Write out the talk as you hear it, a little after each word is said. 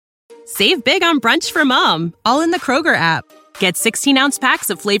Save big on brunch for mom, all in the Kroger app. Get 16-ounce packs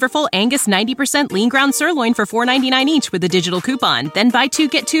of flavorful Angus 90% lean ground sirloin for $4.99 each with a digital coupon. Then buy 2,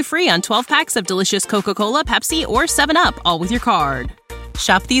 get 2 free on 12 packs of delicious Coca-Cola, Pepsi, or 7-Up, all with your card.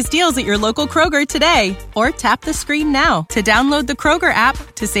 Shop these deals at your local Kroger today, or tap the screen now to download the Kroger app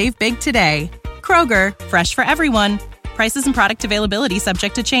to save big today. Kroger, fresh for everyone. Prices and product availability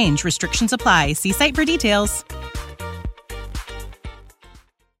subject to change. Restrictions apply. See site for details.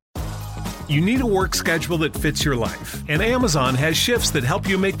 You need a work schedule that fits your life, and Amazon has shifts that help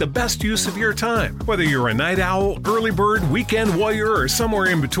you make the best use of your time. Whether you're a night owl, early bird, weekend warrior, or somewhere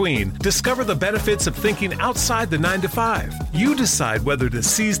in between, discover the benefits of thinking outside the 9 to 5. You decide whether to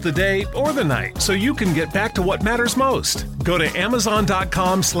seize the day or the night so you can get back to what matters most. Go to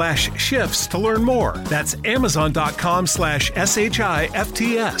amazon.com/shifts to learn more. That's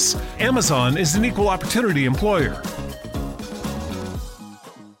amazon.com/SHIFTS. Amazon is an equal opportunity employer.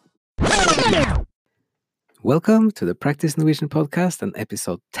 Welcome to the Practice Norwegian podcast and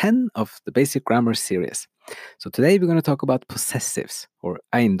episode 10 of the Basic Grammar series. So today we're going to talk about possessives, or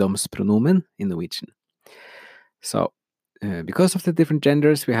eiendomspronomen in Norwegian. So because of the different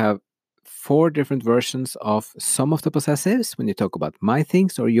genders, we have 4 different versions of some of the possessives when you talk about my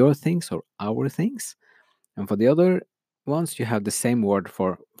things or your things or our things. And for the other ones, you have the same word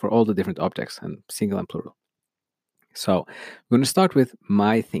for all the different objects, and single and plural. So we're going to start with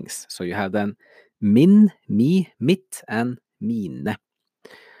my things. So you have then min, me, mitt, and mine.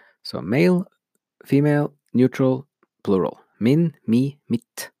 So male, female, neutral, plural. Min, me,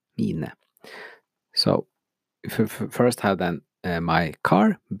 mitt, mine. So first have then my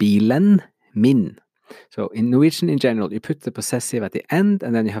car, bilen, min. So in Norwegian in general, you put the possessive at the end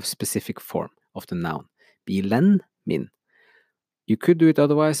and then you have specific form of the noun. Bilen, min. You could do it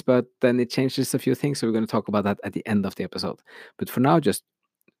otherwise, but then it changes a few things, so we're going to talk about that at the end of the episode. But for now, just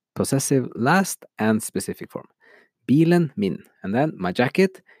possessive last and specific form. Bilen min. And then my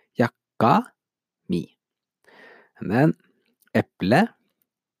jacket, jakka mi. And then eple,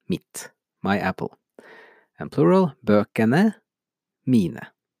 mitt, my apple. And plural, bøkene mine.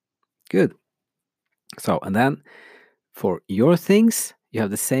 Good. So, and then for your things, you have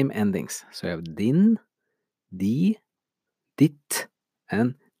the same endings. So you have din, di, ditt,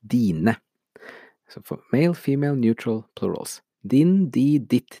 and dine. So for male, female, neutral, plurals. Din, di,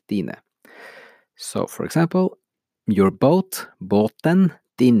 ditt, dine. So for example, your boat, båten,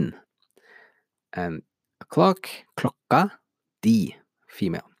 din. And a clock, klokka, di,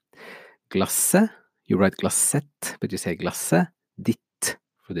 female. Glasse, you write glasset, but you say glasse, ditt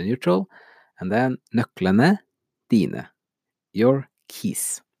for the neutral. And then nøklene, dine, your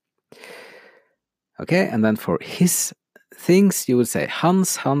keys. Okay, and then for his things, you would say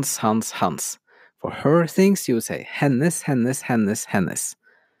hans, hans, hans, hans. For her things, you would say hennes, hennes, hennes, hennes.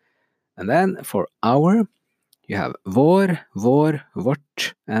 And then for our, you have vår, vår,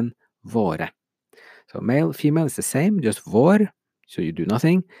 vårt, and våre. So male, female is the same, just vår, so you do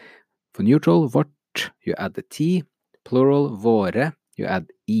nothing. For neutral, vårt, you add the T. Plural, våre, you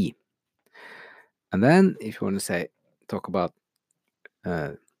add E. And then, if you want to talk about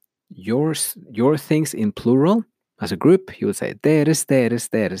your things in plural, as a group, you would say deres, deres,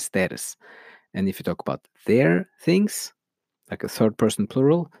 deres, deres. And if you talk about their things, like a third person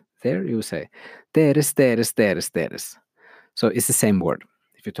plural, there you would say deres, deres, deres, deres. So it's the same word.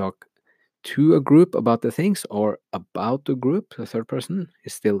 If you talk to a group about the things or about the group, the third person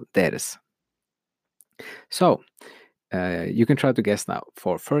is still deres. So you can try to guess now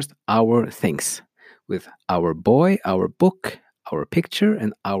for first our things with our boy, our book, our picture,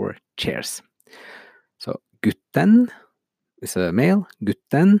 and our chairs. So gutten is a male,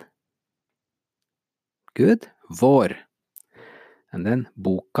 gutten. Good. Vår. And then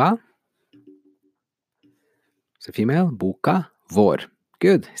boka. It's a female. Boka. Vår.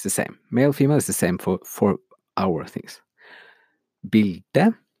 Good. It's the same. Male, female is the same for our things.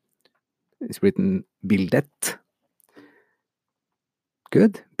 Bilde. It's written bildet.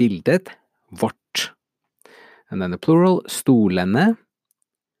 Good. Bildet. Vårt. And then the plural. Stolene.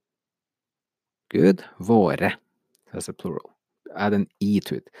 Good. Våre. That's a plural. Add an E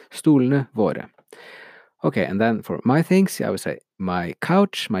to it. Stolene. Våre. Okay, and then for my things, I would say my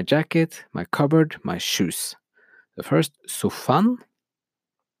couch, my jacket, my cupboard, my shoes. The first, sofaen.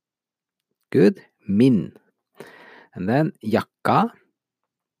 Good. Min. And then jakka.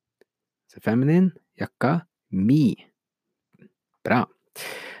 It's a feminine. Jakka. Mi. Bra.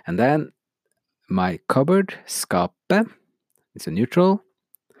 And then my cupboard, skapet. It's a neutral.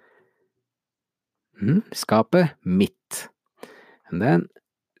 Skapet. Mitt. And then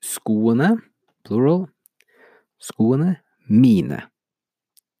skoene, plural. Skoene mine.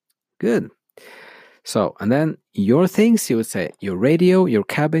 Good. So, and then your things, you would say your radio, your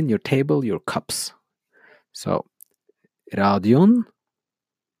cabin, your table, your cups. So, radion,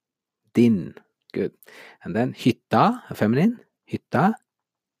 din. Good. And then hytta, a feminine, hytta,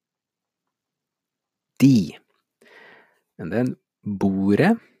 di. And then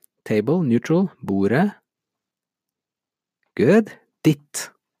bordet, table, neutral, bordet. Good. Ditt.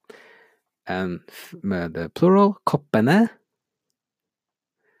 And med the plural, koppene.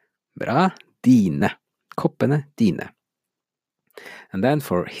 Bra. Dine. Koppene, dine. And then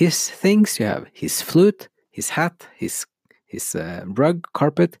for his things, you have his flute, his hat, his rug,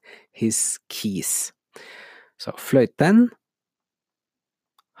 carpet, his keys. So fløyten,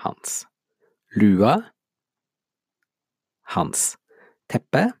 hans. Lua, hans.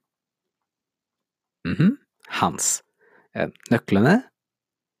 Teppe, hans. Nøklene,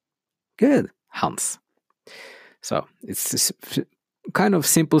 good, hans. So it's kind of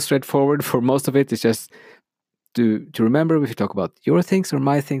simple, straightforward. For most of it, it's just to remember if you talk about your things or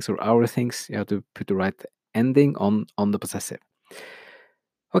my things or our things, you have to put the right ending on the possessive.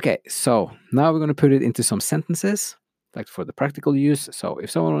 Okay, so now we're going to put it into some sentences, like for the practical use. So if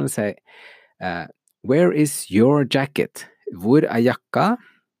someone wants to say, where is your jacket? Hvor er jakka?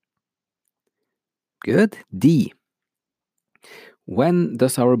 Good. D. When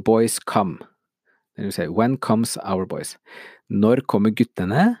does our boys come? Then you say, when comes our boys? Når kommer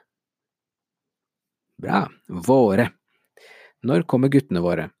guttene? Bra. Våre. Når kommer guttene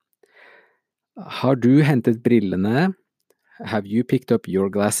våre? Har du hentet brillene? Have you picked up your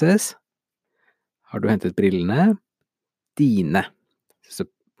glasses? Har du hentet brillene? Dine. So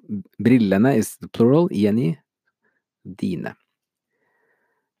brillene is the plural, INI. Dine.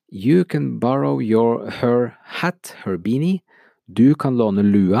 You can borrow her hat, her beanie. Du kan låne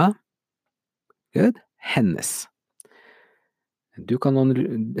lua. Good. Hennes. Du kan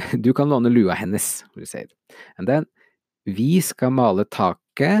låne lua hennes, we say it. And then, vi skal male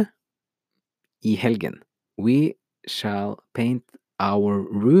taket I helgen. We shall paint our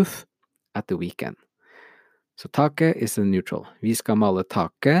roof at the weekend. So taket is a neutral. Vi skal male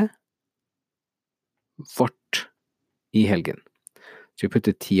taket vårt I helgen. So you put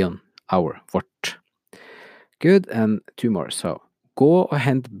the T on our, vårt. Good, and two more. So, gå og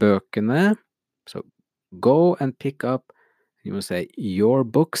hent bøkene. So, go and pick up, you must say, your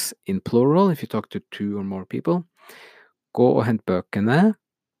books in plural if you talk to two or more people. Gå og hent bøkene.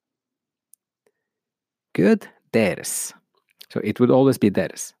 Good, deres. So, it would always be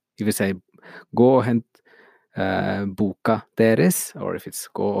deres. If you say, gå og hent boka deres, or if it's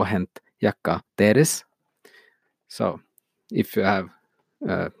gå og hent jakka deres. So, if you have,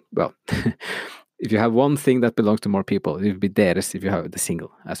 if you have one thing that belongs to more people, it would be deres if you have the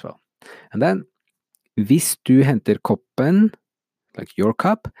single as well. And then, hvis du henter koppen, like your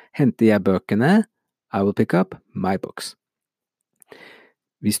cup, henter jeg bøkene, I will pick up my books.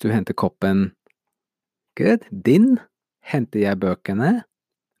 Hvis du henter koppen, good, din, henter jeg bøkene,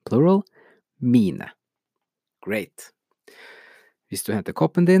 plural, mine. Great. Hvis du henter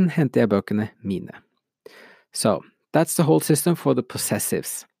koppen din, henter jeg bøkene mine. So, that's the whole system for the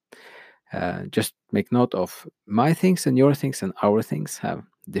possessives. Just make note of my things and your things and our things have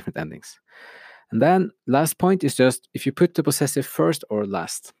different endings. And then last point is just if you put the possessive first or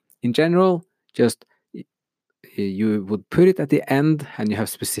last. In general, just you would put it at the end and you have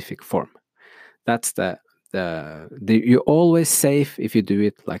specific form. That's you're always safe if you do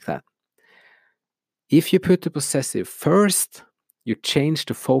it like that. If you put the possessive first, you change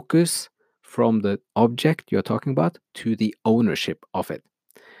the focus from the object you're talking about to the ownership of it.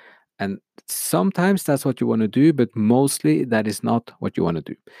 And sometimes that's what you want to do, but mostly that is not what you want to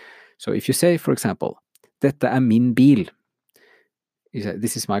do. So if you say, for example, dette min bil, you say,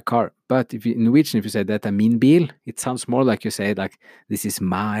 this is my car. But if in Norwegian, if you say dette min bil, it sounds more like you say, like, this is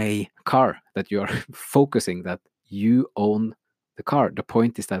my car, that you are focusing that you own the car. The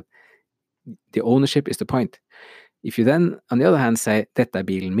point is that the ownership is the point. If you then, on the other hand, say dette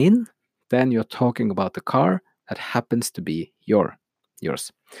bilen min, then you're talking about the car that happens to be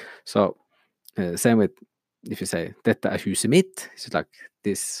yours. So, same with if you say dette huset mitt, it's like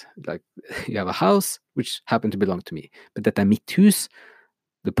this, like you have a house which happened to belong to me. But dette mitt hus,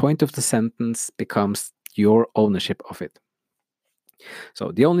 the point of the sentence becomes your ownership of it.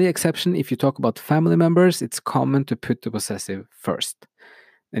 So the only exception, if you talk about family members, it's common to put the possessive first.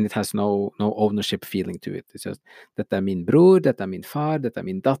 And it has no ownership feeling to it. It's just, dette min bror, dette min far, dette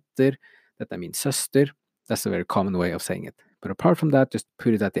min datter, dette min søster. That's a very common way of saying it. But apart from that, just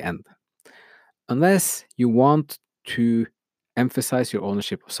put it at the end. Unless you want to emphasize your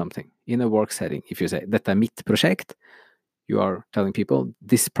ownership of something in a work setting. If you say, dette mitt prosjekt, you are telling people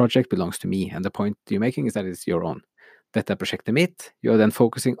this project belongs to me, and the point you're making is that it's your own. Dette prosjektet mitt. You are then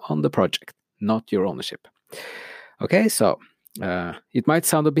focusing on the project, not your ownership. Okay, so it might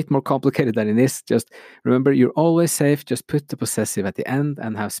sound a bit more complicated than it is. Just remember, you're always safe. Just put the possessive at the end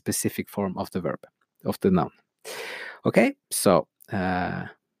and have specific form of the verb, of the noun. Okay, so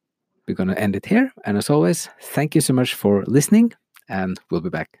we're going to end it here. And as always, thank you so much for listening, and we'll be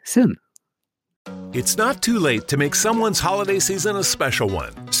back soon. It's not too late to make someone's holiday season a special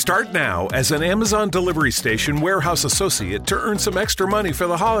one. Start now as an Amazon Delivery Station warehouse associate to earn some extra money for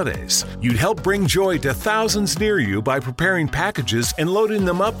the holidays. You'd help bring joy to thousands near you by preparing packages and loading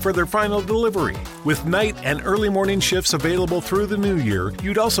them up for their final delivery. With night and early morning shifts available through the new year,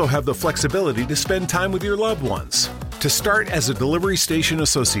 you'd also have the flexibility to spend time with your loved ones. To start as a Delivery Station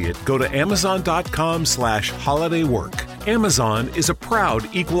associate, go to amazon.com/holidaywork. Amazon is a proud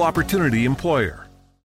equal opportunity employer.